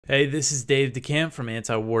Hey, this is Dave DeCamp from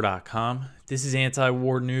antiwar.com. This is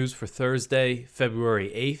anti-war news for Thursday,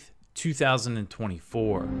 February 8th,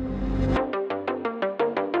 2024.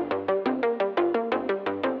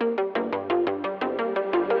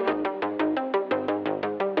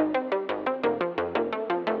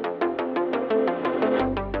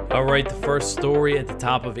 All right, the first story at the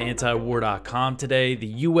top of antiwar.com today. The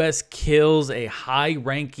U.S. kills a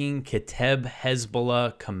high-ranking Kataib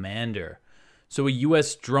Hezbollah commander. So a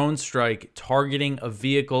U.S. drone strike targeting a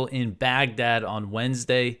vehicle in Baghdad on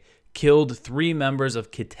Wednesday killed 3 members of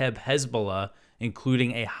Kataib Hezbollah,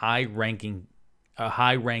 including a high-ranking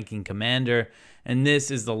commander. And this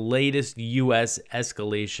is the latest U.S.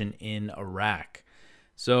 escalation in Iraq.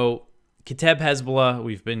 So Kataib Hezbollah,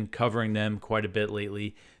 we've been covering them quite a bit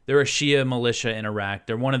lately. They're a Shia militia in Iraq.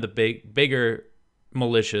 They're one of the bigger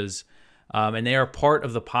militias, and they are part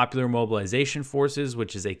of the Popular Mobilization Forces,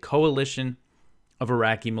 which is a coalition of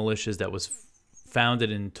Iraqi militias that was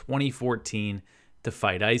founded in 2014 to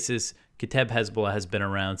fight ISIS. Kataib Hezbollah has been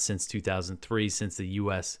around since 2003, since the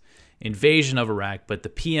U.S. invasion of Iraq, but the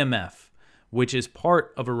PMF, which is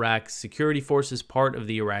part of Iraq's security forces, part of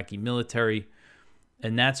the Iraqi military,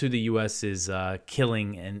 and that's who the U.S. is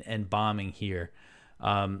killing and bombing here.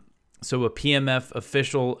 So a PMF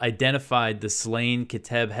official identified the slain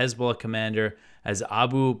Kataib Hezbollah commander as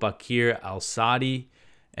Abu Bakr al-Sadi,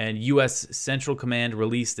 and U.S. Central Command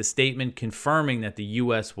released a statement confirming that the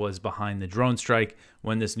U.S. was behind the drone strike.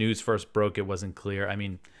 When this news first broke, it wasn't clear. I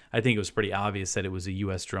mean, I think it was pretty obvious that it was a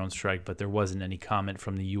U.S. drone strike, but there wasn't any comment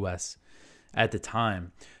from the U.S. at the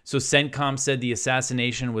time. So CENTCOM said the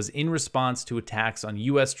assassination was in response to attacks on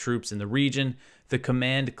U.S. troops in the region. The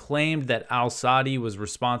command claimed that al-Sadi was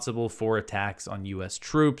responsible for attacks on U.S.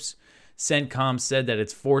 troops. CENTCOM said that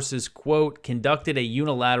its forces, quote, conducted a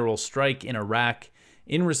unilateral strike in Iraq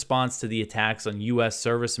in response to the attacks on U.S.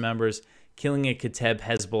 service members, killing a Kataib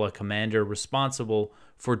Hezbollah commander responsible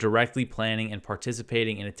for directly planning and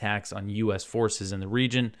participating in attacks on U.S. forces in the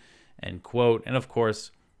region, end quote. And of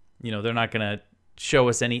course, you know, they're not going to show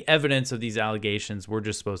us any evidence of these allegations. We're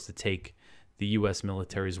just supposed to take the U.S.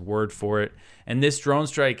 military's word for it. And this drone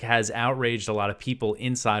strike has outraged a lot of people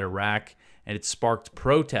inside Iraq, and it sparked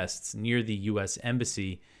protests near the U.S.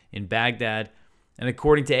 embassy in Baghdad. And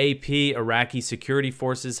according to AP, Iraqi security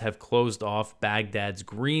forces have closed off Baghdad's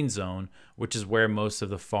green zone, which is where most of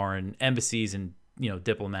the foreign embassies and, you know,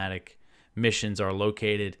 diplomatic missions are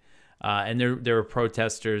located. And there were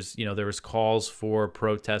protesters, you know, there was calls for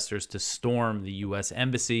protesters to storm the U.S.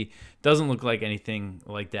 embassy. Doesn't look like anything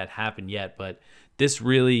like that happened yet, but this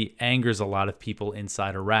really angers a lot of people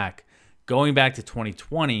inside Iraq. Going back to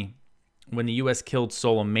 2020, when the U.S. killed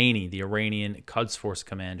Soleimani, the Iranian Quds Force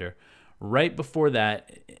commander, right before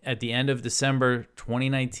that, at the end of December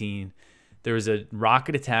 2019, there was a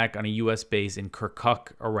rocket attack on a U.S. base in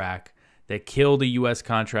Kirkuk, Iraq, that killed a U.S.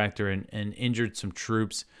 contractor and injured some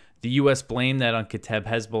troops. The U.S. blamed that on Kataib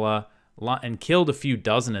Hezbollah and killed a few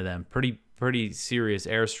dozen of them, pretty serious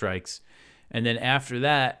airstrikes. And then after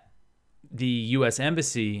that, the U.S.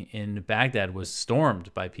 embassy in Baghdad was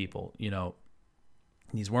stormed by people. You know,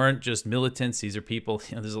 these weren't just militants. These are people,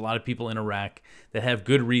 you know, there's a lot of people in Iraq that have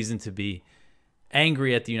good reason to be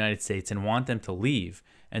angry at the United States and want them to leave.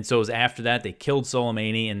 And so it was after that they killed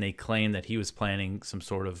Soleimani, and they claimed that he was planning some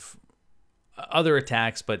sort of other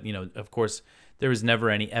attacks. But, you know, of course, there was never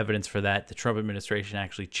any evidence for that. The Trump administration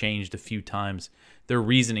actually changed a few times their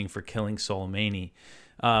reasoning for killing Soleimani.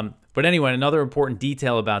 But anyway, another important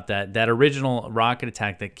detail about that original rocket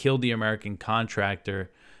attack that killed the American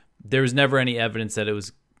contractor, there was never any evidence that it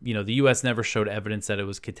was, you know, the U.S. never showed evidence that it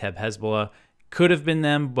was Kataib Hezbollah. Could have been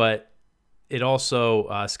them, but it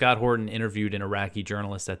also, Scott Horton interviewed an Iraqi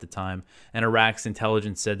journalist at the time, and Iraq's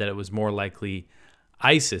intelligence said that it was more likely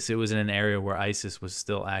ISIS. It was in an area where ISIS was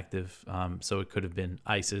still active, so it could have been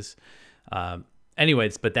ISIS.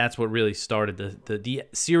 Anyways, but that's what really started the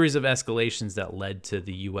series of escalations that led to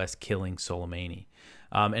the U.S. killing Soleimani.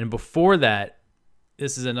 And before that,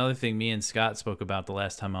 this is another thing me and Scott spoke about the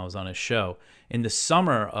last time I was on his show. In the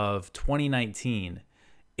summer of 2019,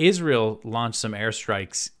 Israel launched some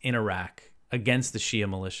airstrikes in Iraq against the Shia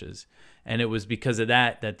militias. And it was because of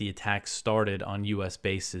that the attacks started on U.S.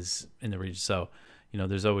 bases in the region. So, you know,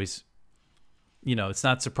 there's always, you know, it's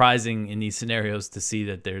not surprising in these scenarios to see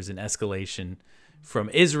that there's an escalation from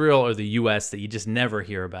Israel or the U.S. that you just never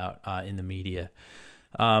hear about in the media.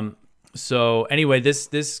 So anyway,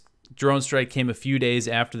 this drone strike came a few days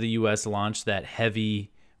after the U.S. launched that heavy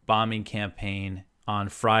bombing campaign on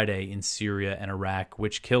Friday in Syria and Iraq,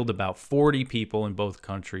 which killed about 40 people in both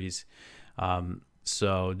countries.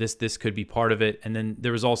 So this could be part of it. And then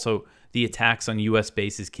there was also The attacks on U.S.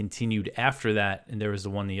 bases continued after that, and there was the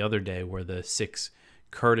one the other day where the 6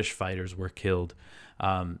 Kurdish fighters were killed.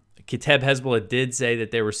 Kataib Hezbollah did say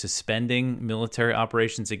that they were suspending military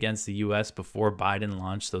operations against the U.S. before Biden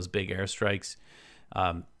launched those big airstrikes.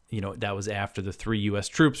 That was after the 3 U.S.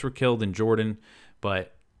 troops were killed in Jordan.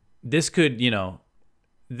 But this could,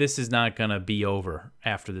 this is not going to be over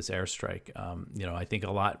after this airstrike. I think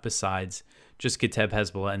a lot besides just Kataib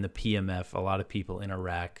Hezbollah and the PMF, a lot of people in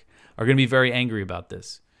Iraq are going to be very angry about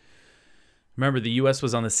this. Remember, the U.S.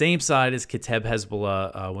 was on the same side as Kataib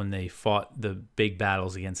Hezbollah when they fought the big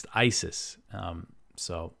battles against ISIS.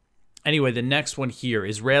 Anyway, the next one here,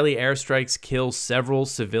 Israeli airstrikes kill several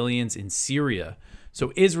civilians in Syria.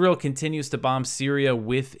 So Israel continues to bomb Syria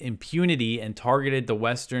with impunity and targeted the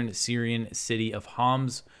western Syrian city of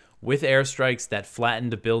Homs with airstrikes that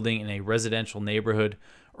flattened a building in a residential neighborhood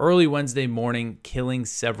early Wednesday morning, killing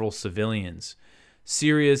several civilians.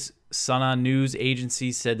 Syria's Sana news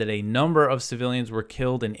agency said that a number of civilians were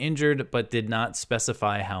killed and injured, but did not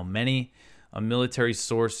specify how many. A military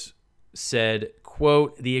source said,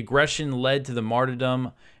 quote, the aggression led to the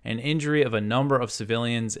martyrdom and injury of a number of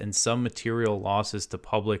civilians and some material losses to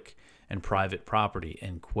public and private property,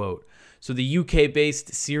 end quote. So the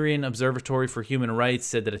UK-based Syrian Observatory for Human Rights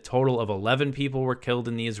said that a total of 11 people were killed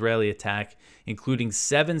in the Israeli attack, including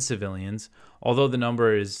 7 civilians. Although the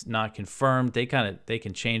number is not confirmed, they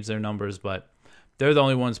can change their numbers, but they're the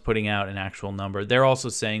only ones putting out an actual number. They're also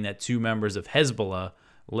saying that 2 members of Hezbollah,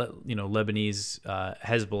 Lebanese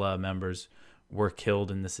Hezbollah members, were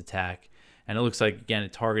killed in this attack. And it looks like, again,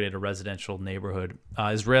 it targeted a residential neighborhood.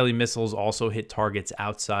 Israeli missiles also hit targets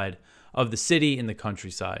outside of the city in the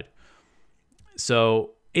countryside.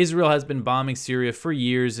 So Israel has been bombing Syria for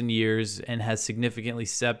years and years and has significantly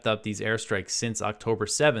stepped up these airstrikes since October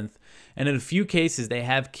 7th. And in a few cases, they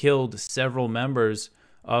have killed several members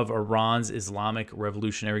of Iran's Islamic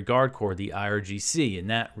Revolutionary Guard Corps, the IRGC, and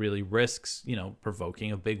that really risks,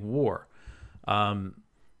 provoking a big war. An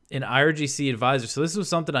IRGC advisor, so this was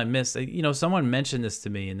something I missed. Someone mentioned this to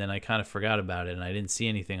me, and then I kind of forgot about it, and I didn't see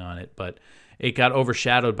anything on it, but it got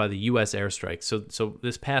overshadowed by the U.S. airstrikes. So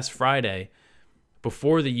this past Friday,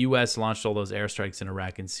 before the U.S. launched all those airstrikes in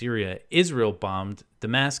Iraq and Syria, Israel bombed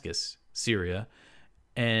Damascus, Syria,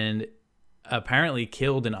 and apparently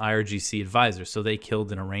killed an IRGC advisor. So they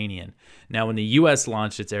killed an Iranian. Now, when the U.S.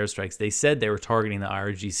 launched its airstrikes, they said they were targeting the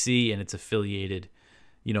IRGC and its affiliated,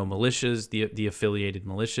 militias, the affiliated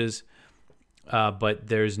militias. But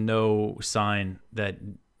there's no sign that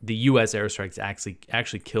the U.S. airstrikes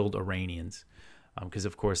actually killed Iranians, because,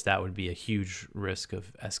 of course, that would be a huge risk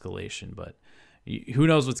of escalation. But who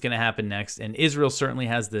knows what's going to happen next? And Israel certainly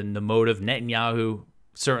has the motive. Netanyahu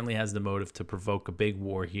certainly has the motive to provoke a big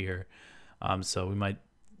war here. So we might,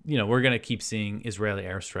 we're going to keep seeing Israeli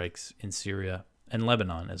airstrikes in Syria and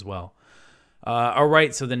Lebanon as well. All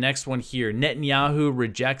right, so the next one here. Netanyahu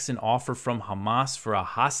rejects an offer from Hamas for a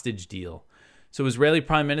hostage deal. So Israeli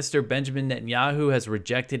Prime Minister Benjamin Netanyahu has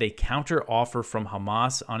rejected a counter-offer from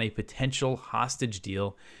Hamas on a potential hostage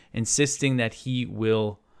deal, insisting that he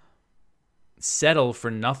will settle for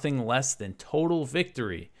nothing less than total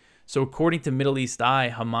victory. So according to Middle East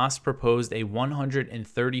Eye, Hamas proposed a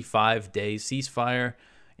 135-day ceasefire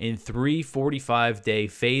in 3 45-day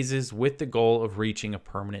phases with the goal of reaching a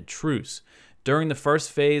permanent truce. During the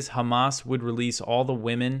first phase, Hamas would release all the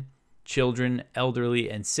women, children, elderly,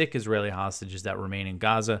 and sick Israeli hostages that remain in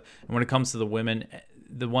Gaza. And when it comes to the women,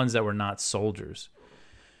 the ones that were not soldiers.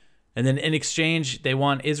 And then in exchange, they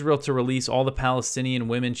want Israel to release all the Palestinian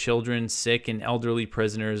women, children, sick, and elderly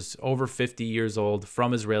prisoners over 50 years old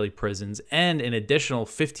from Israeli prisons, and an additional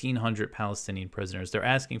 1,500 Palestinian prisoners. They're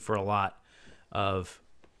asking for a lot of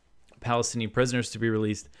Palestinian prisoners to be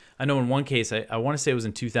released. I know in one case, I want to say it was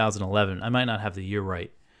in 2011. I might not have the year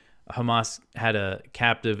right. Hamas had a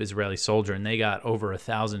captive Israeli soldier, and they got over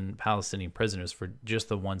 1,000 Palestinian prisoners for just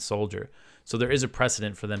the one soldier. So there is a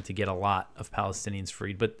precedent for them to get a lot of Palestinians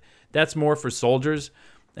freed, but that's more for soldiers.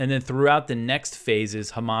 And then throughout the next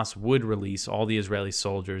phases, Hamas would release all the Israeli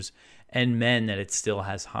soldiers and men that it still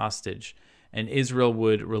has hostage. And Israel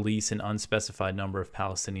would release an unspecified number of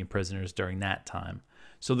Palestinian prisoners during that time.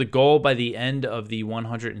 So the goal by the end of the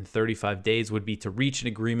 135 days would be to reach an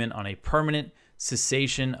agreement on a permanent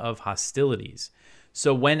cessation of hostilities.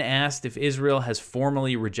 So when asked if Israel has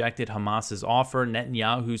formally rejected Hamas's offer,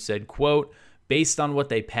 Netanyahu said, quote, based on what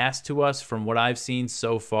they passed to us from what I've seen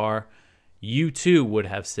so far, you too would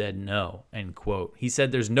have said no, end quote. He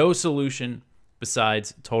said there's no solution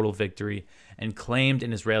besides total victory and claimed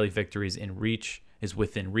an Israeli victory is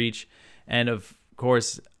within reach. And of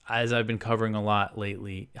course, as I've been covering a lot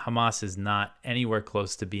lately, Hamas is not anywhere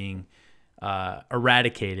close to being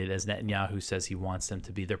eradicated, as Netanyahu says he wants them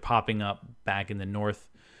to be. They're popping up back in the north.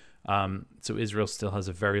 So Israel still has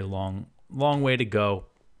a very long way to go.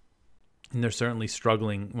 And they're certainly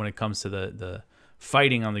struggling when it comes to the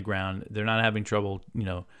fighting on the ground. They're not having trouble,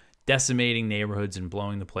 decimating neighborhoods and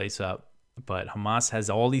blowing the place up. But Hamas has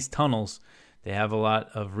all these tunnels. They have a lot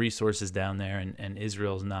of resources down there, and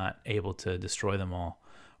Israel's not able to destroy them all,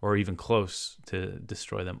 or even close to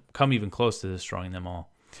destroy them, come even close to destroying them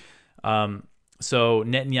all. So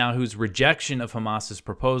Netanyahu's rejection of Hamas's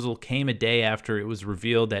proposal came a day after it was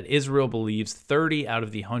revealed that Israel believes 30 out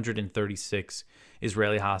of the 136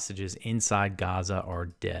 Israeli hostages inside Gaza are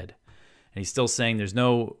dead. And he's still saying there's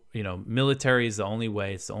no, military is the only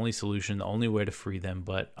way. It's the only solution, the only way to free them.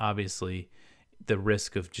 But obviously the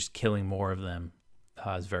risk of just killing more of them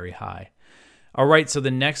is very high. All right, so the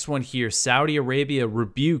next one here, Saudi Arabia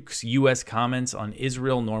rebukes U.S. comments on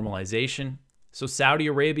Israel normalization. So Saudi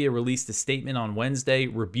Arabia released a statement on Wednesday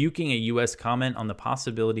rebuking a U.S. comment on the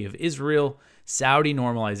possibility of Israel-Saudi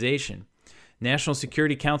normalization. National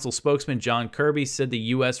Security Council spokesman John Kirby said the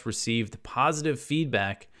U.S. received positive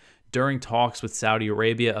feedback during talks with Saudi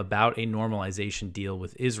Arabia about a normalization deal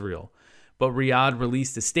with Israel. But Riyadh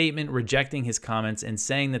released a statement rejecting his comments and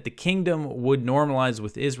saying that the kingdom would normalize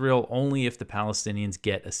with Israel only if the Palestinians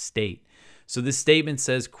get a state. So this statement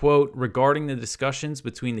says, quote, regarding the discussions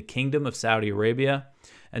between the Kingdom of Saudi Arabia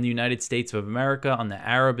and the United States of America on the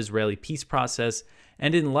Arab-Israeli peace process,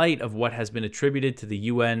 and in light of what has been attributed to the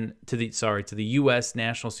U.S.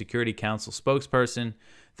 National Security Council spokesperson,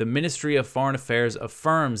 the Ministry of Foreign Affairs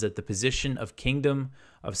affirms that the position of Kingdom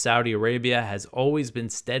of Saudi Arabia has always been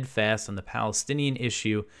steadfast on the Palestinian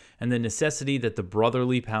issue and the necessity that the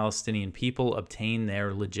brotherly Palestinian people obtain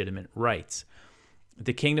their legitimate rights.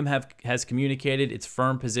 The kingdom has communicated its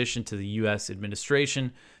firm position to the U.S.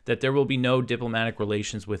 administration that there will be no diplomatic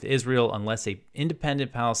relations with Israel unless an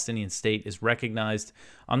independent Palestinian state is recognized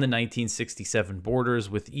on the 1967 borders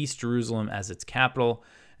with East Jerusalem as its capital,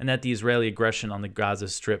 and that the Israeli aggression on the Gaza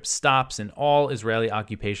Strip stops and all Israeli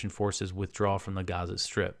occupation forces withdraw from the Gaza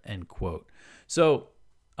Strip, end quote. So,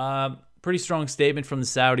 pretty strong statement from the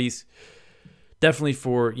Saudis. Definitely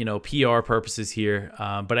for, PR purposes here.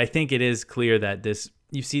 But I think it is clear that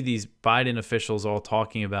you see these Biden officials all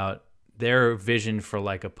talking about their vision for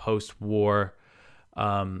like a post-war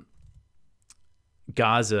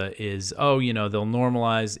Gaza is, they'll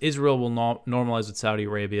normalize. Israel will normalize with Saudi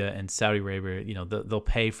Arabia, and Saudi Arabia, they'll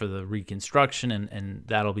pay for the reconstruction, and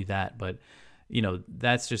that'll be that. But,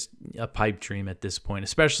 that's just a pipe dream at this point,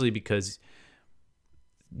 especially because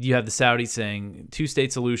you have the Saudis saying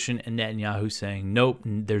two-state solution and Netanyahu saying, nope,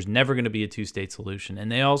 there's never going to be a two-state solution. And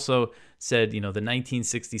they also said, the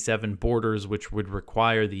 1967 borders, which would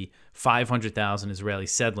require the 500,000 Israeli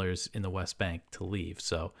settlers in the West Bank to leave.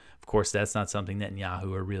 So, of course, that's not something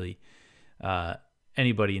Netanyahu or really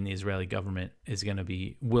anybody in the Israeli government is going to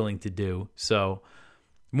be willing to do. So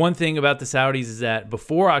one thing about the Saudis is that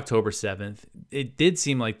before October 7th, it did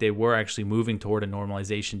seem like they were actually moving toward a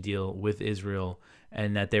normalization deal with Israel,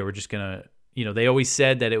 and that they were just going to, they always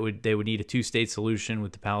said that they would need a two-state solution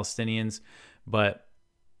with the Palestinians. But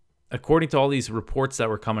according to all these reports that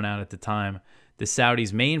were coming out at the time, the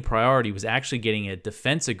Saudis' main priority was actually getting a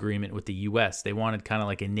defense agreement with the U.S. They wanted kind of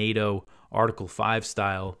like a NATO Article 5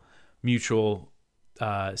 style mutual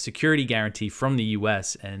security guarantee from the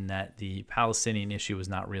U.S., and that the Palestinian issue was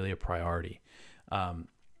not really a priority.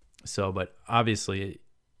 But obviously,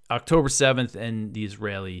 October 7th and the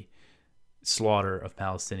Israeli slaughter of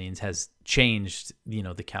Palestinians has changed,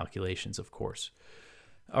 the calculations, of course.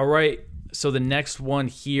 All right, so the next one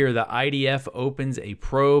here, the IDF opens a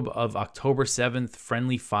probe of October 7th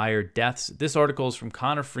friendly fire deaths. This article is from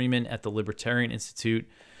Connor Freeman at the Libertarian Institute.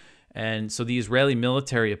 And so the Israeli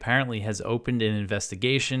military apparently has opened an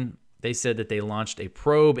investigation. They said that they launched a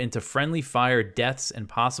probe into friendly fire deaths and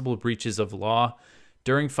possible breaches of law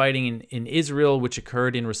during fighting in Israel, which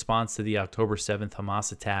occurred in response to the October 7th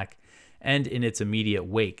Hamas attack and in its immediate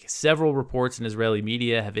wake. Several reports in Israeli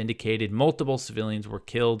media have indicated multiple civilians were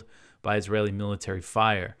killed by Israeli military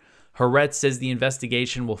fire. Haaretz says the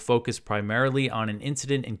investigation will focus primarily on an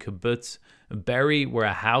incident in Kibbutz Be'eri, where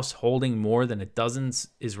a house holding more than a dozen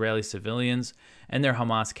Israeli civilians and their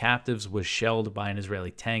Hamas captives was shelled by an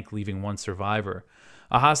Israeli tank, leaving one survivor.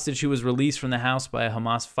 A hostage who was released from the house by a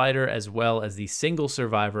Hamas fighter, as well as the single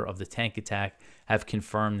survivor of the tank attack, have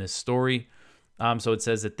confirmed this story. So it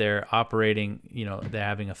says that they're operating, they're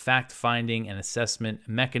having a fact-finding and assessment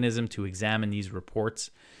mechanism to examine these reports.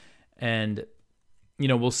 And,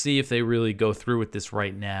 we'll see if they really go through with this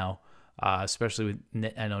right now. especially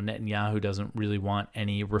with, I know Netanyahu doesn't really want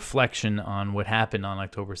any reflection on what happened on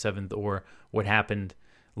October 7th or what happened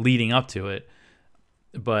leading up to it.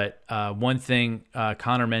 But one thing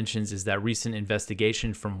Connor mentions is that recent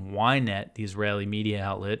investigation from Ynet, the Israeli media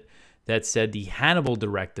outlet, that said the Hannibal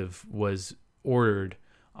Directive was ordered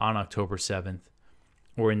on October 7th,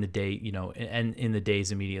 or in the day, and in the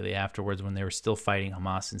days immediately afterwards when they were still fighting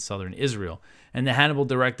Hamas in southern Israel. And the Hannibal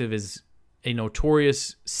Directive is a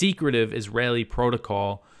notorious, secretive Israeli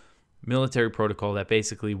protocol, military protocol that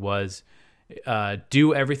basically was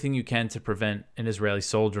do everything you can to prevent an Israeli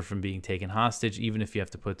soldier from being taken hostage, even if you have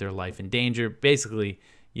to put their life in danger. Basically,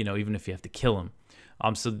 even if you have to kill him.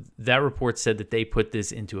 So that report said that they put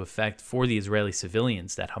this into effect for the Israeli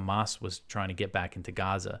civilians that Hamas was trying to get back into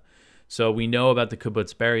Gaza. So we know about the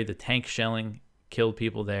Kibbutz Be'eri, the tank shelling killed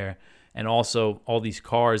people there, and also all these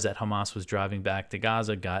cars that Hamas was driving back to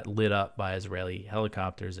Gaza got lit up by Israeli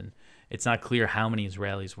helicopters, and it's not clear how many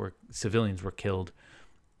civilians were killed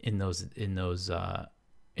in those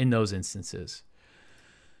instances.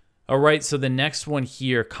 All right, so the next one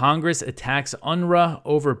here, Congress attacks UNRWA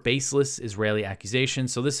over baseless Israeli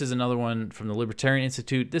accusations. So this is another one from the Libertarian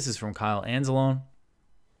Institute. This is from Kyle Anzalone.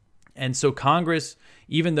 And so Congress,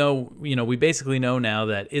 even though, we basically know now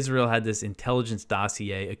that Israel had this intelligence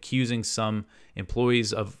dossier accusing some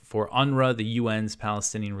employees for UNRWA, the UN's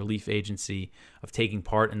Palestinian Relief Agency, of taking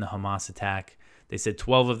part in the Hamas attack. They said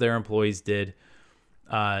 12 of their employees did.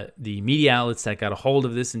 The media outlets that got a hold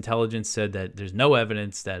of this intelligence said that there's no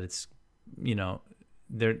evidence that it's, they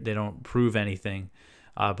don't prove anything.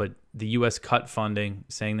 But the U.S. cut funding,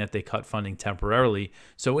 saying that they cut funding temporarily.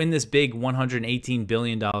 So in this big $118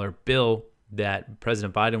 billion bill that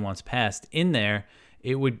President Biden wants passed, in there,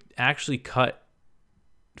 it would actually cut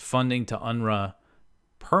funding to UNRWA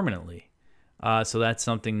permanently. So that's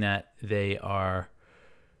something that they are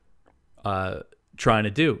trying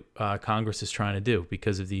to do. Congress is trying to do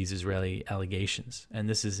because of these Israeli allegations. And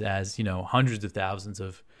this is as, hundreds of thousands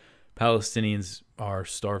of Palestinians are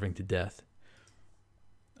starving to death.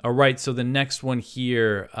 All right, so the next one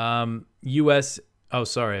here, I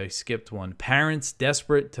skipped one. Parents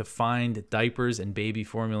desperate to find diapers and baby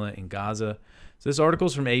formula in Gaza. So this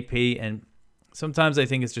article's from AP, and sometimes I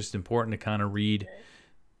think it's just important to kind of read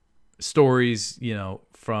stories,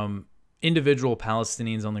 from individual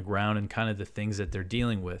Palestinians on the ground and kind of the things that they're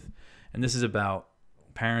dealing with. And this is about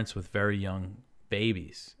parents with very young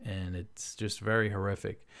babies, and it's just very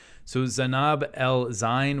horrific. So Zainab El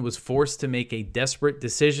Zain was forced to make a desperate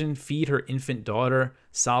decision: feed her infant daughter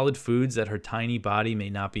solid foods that her tiny body may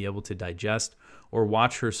not be able to digest, or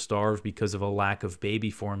watch her starve because of a lack of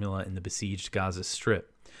baby formula in the besieged Gaza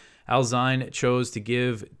Strip. El Zain chose to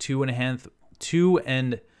give two and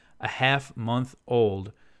a half month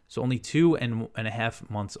old, so only 2.5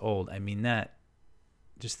 months old. I mean, that,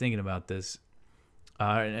 just thinking about this,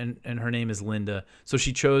 and her name is Linda. So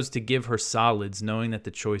she chose to give her solids, knowing that the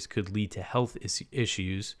choice could lead to health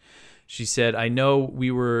issues. She said, "I know we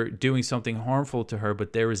were doing something harmful to her,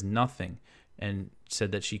 but there is nothing," and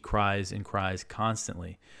said that she cries and cries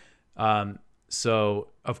constantly. So,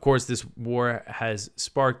 of course, this war has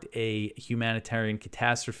sparked a humanitarian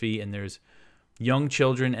catastrophe, and there's young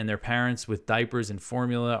children and their parents with diapers and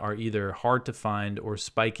formula are either hard to find or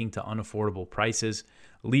spiking to unaffordable prices,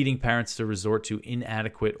 leading parents to resort to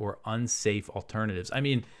inadequate or unsafe alternatives. I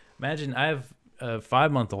mean, imagine, I have a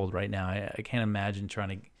 5-month-old right now. I can't imagine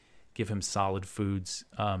trying to give him solid foods.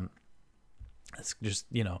 It's just,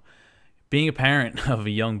 being a parent of a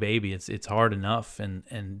young baby, it's hard enough.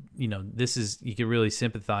 And this is, you can really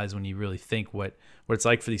sympathize when you really think what it's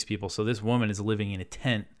like for these people. So this woman is living in a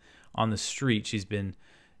tent on the street. She's been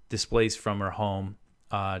displaced from her home.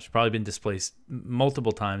 She's probably been displaced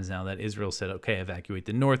multiple times now that Israel said, okay, evacuate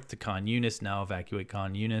the north to Khan Yunis, now evacuate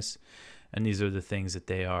Khan Yunis. And these are the things that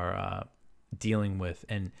they are dealing with.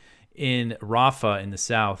 And in Rafah in the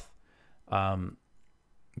south,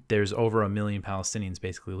 there's over 1 million Palestinians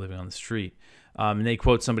basically living on the street. And they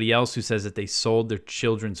quote somebody else who says that they sold their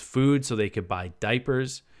children's food so they could buy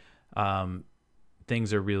diapers.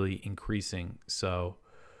 Things are really increasing. So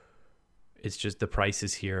it's just, the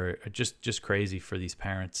prices here are just crazy for these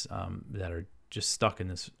parents that are just stuck in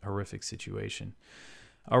this horrific situation.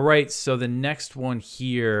 All right, so the next one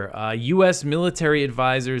here, U.S. military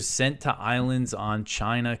advisors sent to islands on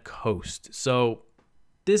China coast. So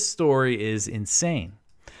this story is insane.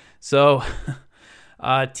 So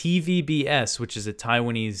TVBS, which is a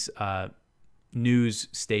Taiwanese news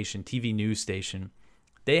station, TV news station,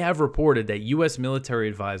 they have reported that U.S. military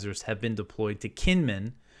advisors have been deployed to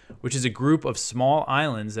Kinmen, which is a group of small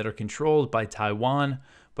islands that are controlled by Taiwan,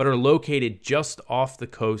 but are located just off the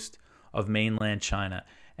coast of mainland China.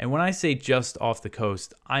 And when I say just off the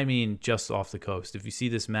coast, I mean just off the coast. If you see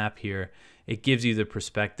this map here, it gives you the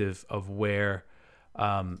perspective of where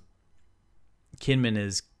Kinmen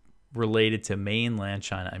is related to mainland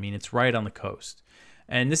China. I mean, it's right on the coast.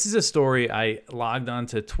 And this is a story I logged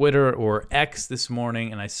onto Twitter or X this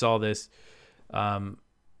morning, and I saw this,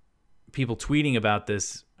 people tweeting about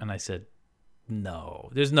this, and I said, no,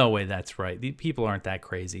 there's no way that's right. The people aren't that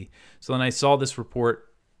crazy. So then I saw this report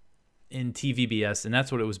in TVBS, and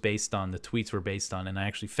that's what it was based on. The tweets were based on, and I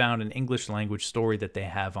actually found an English language story that they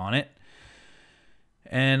have on it.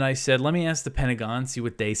 And I said, let me ask the Pentagon, see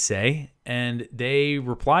what they say. And they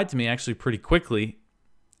replied to me actually pretty quickly,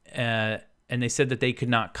 and they said that they could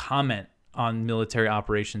not comment on military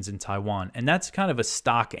operations in Taiwan. And that's kind of a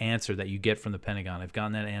stock answer that you get from the Pentagon. I've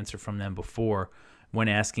gotten that answer from them before when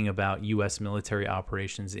asking about U.S. military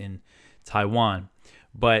operations in Taiwan.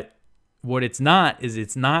 But what it's not is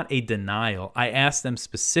it's not a denial. I asked them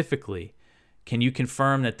specifically, can you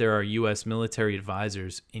confirm that there are U.S. military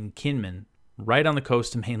advisors in Kinmen, right on the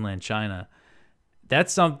coast of mainland China?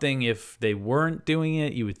 That's something, if they weren't doing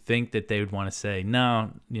it, you would think that they would want to say,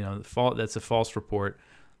 no, that's a false report,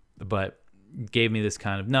 but gave me this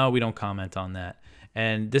kind of, no, we don't comment on that.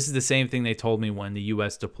 And this is the same thing they told me when the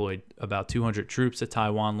U.S. deployed about 200 troops to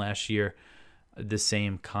Taiwan last year, the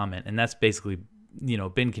same comment. And that's basically,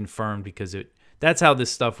 been confirmed because that's how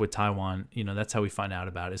this stuff with Taiwan, that's how we find out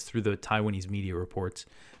about it, is through the Taiwanese media reports,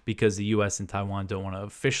 because the U.S. and Taiwan don't want to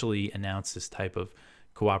officially announce this type of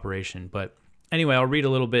cooperation. But anyway, I'll read a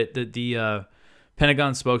little bit. The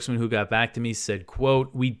Pentagon spokesman who got back to me said,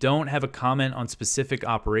 quote, "We don't have a comment on specific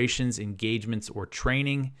operations, engagements, or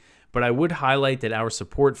training, but I would highlight that our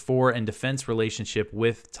support for and defense relationship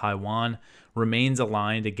with Taiwan remains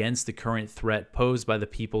aligned against the current threat posed by the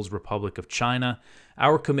People's Republic of China.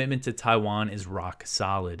 Our commitment to Taiwan is rock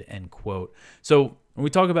solid," end quote. So when we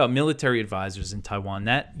talk about military advisors in Taiwan,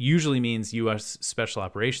 that usually means U.S. Special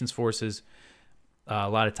Operations Forces. A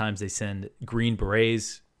lot of times they send Green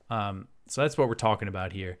Berets. So that's what we're talking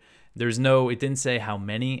about here. It didn't say how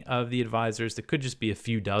many of the advisors. There could just be a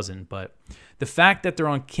few dozen, but the fact that they're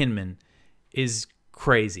on Kinmen is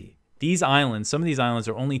crazy. These islands, some of these islands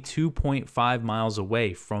are only 2.5 miles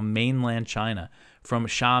away from mainland China, from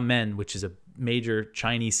Xiamen, which is a major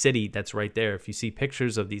Chinese city that's right there. If you see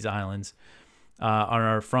pictures of these islands, on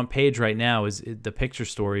our front page right now, the picture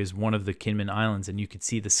story is one of the Kinmen Islands, and you could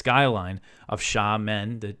see the skyline of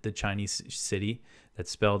Xiamen, the Chinese city. That's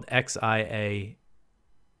spelled Xiamen,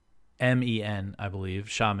 I believe,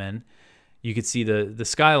 Xiamen. You could see the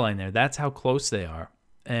skyline there. That's how close they are.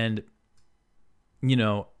 And,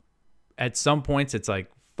 at some points it's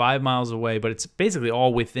like 5 miles away, but it's basically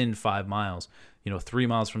all within 5 miles. 3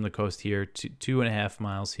 miles from the coast here, 2.5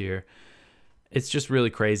 miles here. It's just really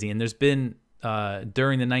crazy. And there's been,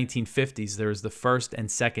 during the 1950s, there was the first and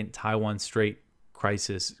second Taiwan Strait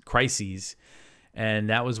crises. And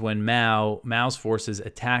that was when Mao's forces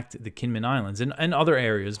attacked the Kinmen Islands and other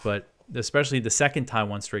areas, but especially the second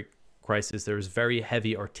Taiwan Strait crisis, there was very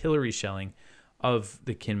heavy artillery shelling of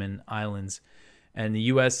the Kinmen Islands. And the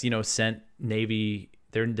U.S., sent the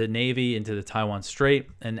Navy into the Taiwan Strait.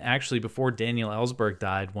 And actually, before Daniel Ellsberg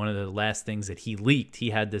died, one of the last things that he leaked, he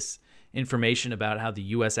had this information about how the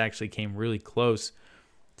U.S. actually came really close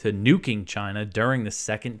to nuking China during the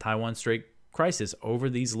second Taiwan Strait crisis over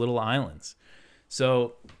these little islands.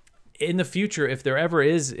 So in the future, if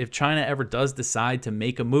China ever does decide to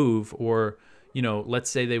make a move, or, let's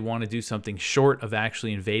say they want to do something short of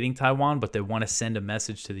actually invading Taiwan, but they want to send a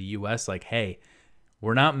message to the U.S. like, hey,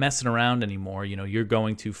 we're not messing around anymore. You're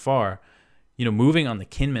going too far. Moving on the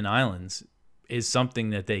Kinmen Islands is something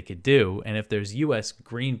that they could do. And if there's U.S.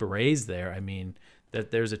 Green Berets there, I mean, that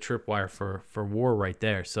there's a tripwire for war right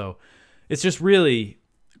there. So it's just really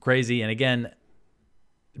crazy. And again,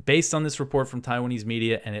 based on this report from Taiwanese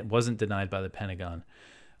media, and it wasn't denied by the Pentagon.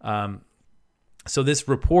 So this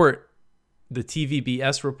report, the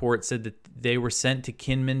TVBS report, said that they were sent to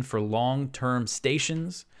Kinmen for long-term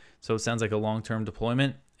stations. So it sounds like a long-term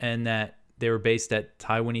deployment, and that they were based at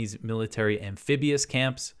Taiwanese military amphibious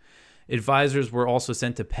camps. Advisors were also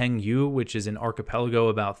sent to Penghu, which is an archipelago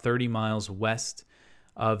about 30 miles west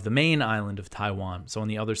of the main island of Taiwan. So on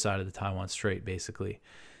the other side of the Taiwan Strait, basically.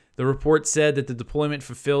 The report said that the deployment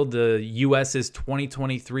fulfilled the U.S.'s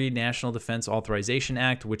 2023 National Defense Authorization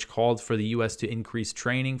Act, which called for the U.S. to increase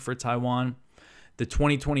training for Taiwan. The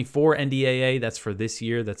 2024 NDAA, that's for this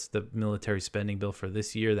year, that's the military spending bill for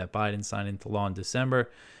this year that Biden signed into law in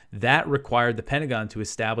December, that required the Pentagon to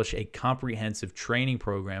establish a comprehensive training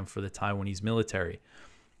program for the Taiwanese military.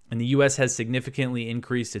 And the U.S. has significantly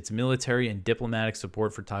increased its military and diplomatic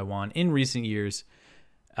support for Taiwan in recent years,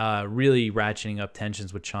 really ratcheting up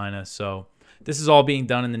tensions with China. So this is all being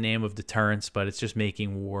done in the name of deterrence, but it's just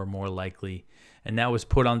making war more likely. And that was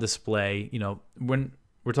put on display. You know, when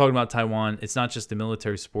we're talking about Taiwan, it's not just the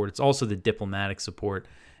military support, it's also the diplomatic support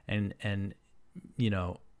and you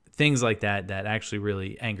know, things like that that actually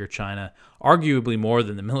really anger China, arguably more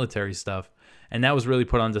than the military stuff. And that was really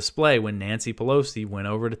put on display when Nancy Pelosi went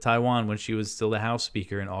over to Taiwan when she was still the House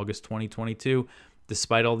Speaker in August 2022.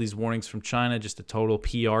 Despite all these warnings from China, just a total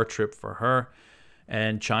PR trip for her.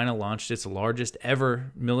 And China launched its largest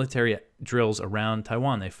ever military drills around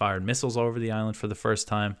Taiwan. They fired missiles over the island for the first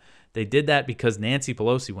time. They did that because Nancy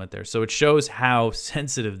Pelosi went there. So it shows how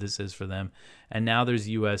sensitive this is for them. And now there's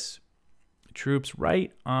U.S. troops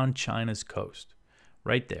right on China's coast,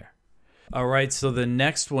 right there. All right, so the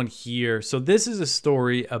next one here. So this is a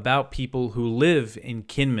story about people who live in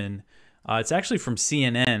Kinmen. It's actually from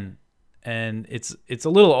CNN, and it's a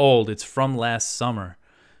little old. It's from last summer.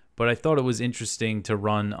 But I thought it was interesting to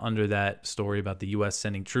run under that story about the U.S.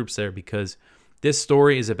 sending troops there because this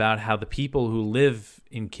story is about how the people who live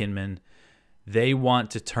in Kinmen, they want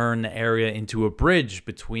to turn the area into a bridge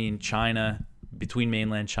between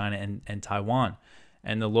mainland China and Taiwan.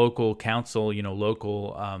 And the local council, you know,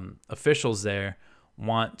 local officials there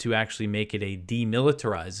want to actually make it a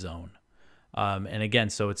demilitarized zone. And again,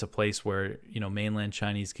 so it's a place where, you know, mainland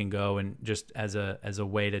Chinese can go and just as a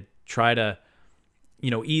way to try to, you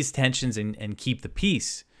know, ease tensions and keep the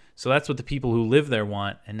peace. So that's what the people who live there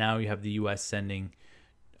want. And now you have the U.S. sending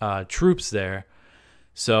troops there.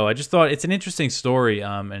 So I just thought it's an interesting story.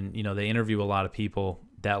 And, you know, they interview a lot of people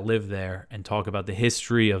that live there and talk about the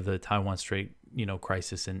history of the Taiwan Strait, you know,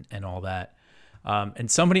 crisis and all that. And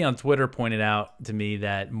somebody on Twitter pointed out to me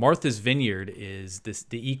that Martha's Vineyard is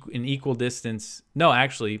an equal distance. No,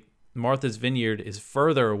 actually, Martha's Vineyard is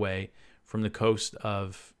further away from the coast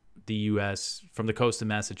of the U.S., from the coast of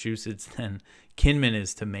Massachusetts, than Kinmen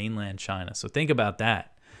is to mainland China. So think about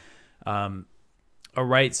that. All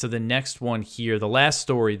right, so the next one here, the last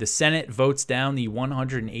story, the Senate votes down the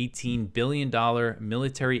 $118 billion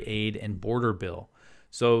military aid and border bill.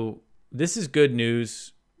 So this is good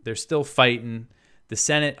news. They're still fighting. The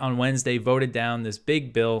Senate on Wednesday voted down this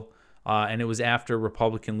big bill, and it was after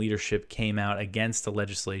Republican leadership came out against the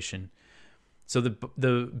legislation. So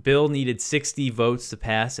the bill needed 60 votes to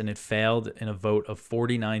pass, and it failed in a vote of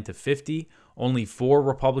 49 to 50. Only 4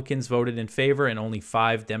 Republicans voted in favor, and only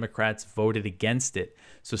 5 Democrats voted against it.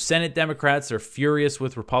 So Senate Democrats are furious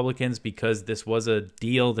with Republicans because this was a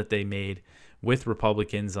deal that they made with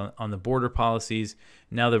Republicans on the border policies.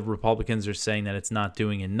 Now the Republicans are saying that it's not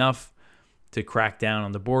doing enough to crack down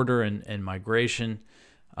on the border and migration.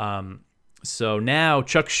 So now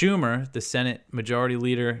Chuck Schumer, the Senate Majority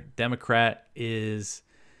Leader, Democrat, is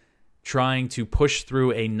trying to push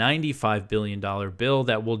through a $95 billion bill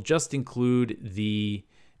that will just include the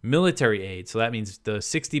military aid. So that means the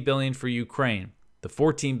 $60 billion for Ukraine, the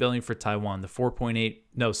 $14 billion for Taiwan, the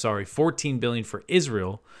 $14 billion for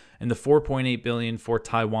Israel, and the $4.8 billion for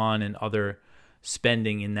Taiwan and other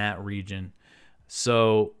spending in that region.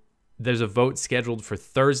 So there's a vote scheduled for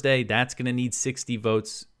Thursday. That's going to need 60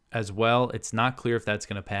 votes as well. It's not clear if that's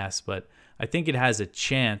going to pass, but I think it has a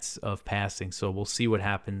chance of passing. So we'll see what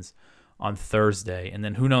happens on Thursday. And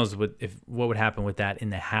then who knows what would happen with that in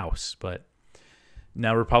the House. But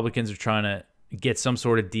now Republicans are trying to get some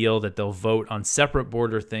sort of deal that they'll vote on separate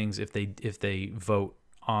border things if they vote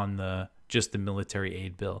on just the military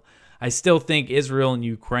aid bill. I still think Israel and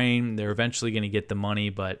Ukraine, they're eventually going to get the money,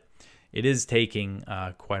 but it is taking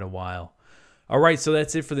quite a while. All right, so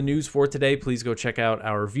that's it for the news for today. Please go check out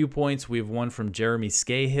our viewpoints. We have one from Jeremy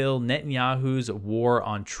Scahill, Netanyahu's War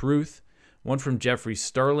on Truth. One from Jeffrey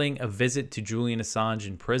Sterling, A Visit to Julian Assange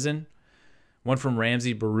in Prison. One from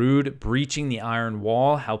Ramsey Baroud, Breaching the Iron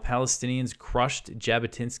Wall, How Palestinians Crushed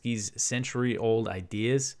Jabotinsky's Century-Old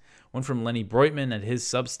Ideas. One from Lenny Breutman at his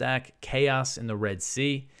Substack, Chaos in the Red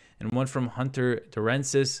Sea. And one from Hunter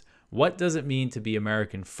Durensis, What Does It Mean to Be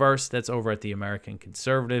American First? That's over at the American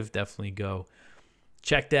Conservative. Definitely go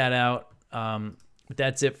check that out. But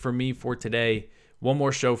that's it for me for today. One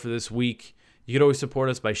more show for this week. You can always support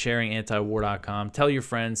us by sharing antiwar.com. Tell your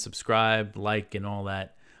friends, subscribe, like, and all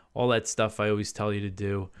that stuff I always tell you to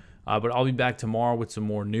do. But I'll be back tomorrow with some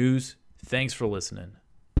more news. Thanks for listening.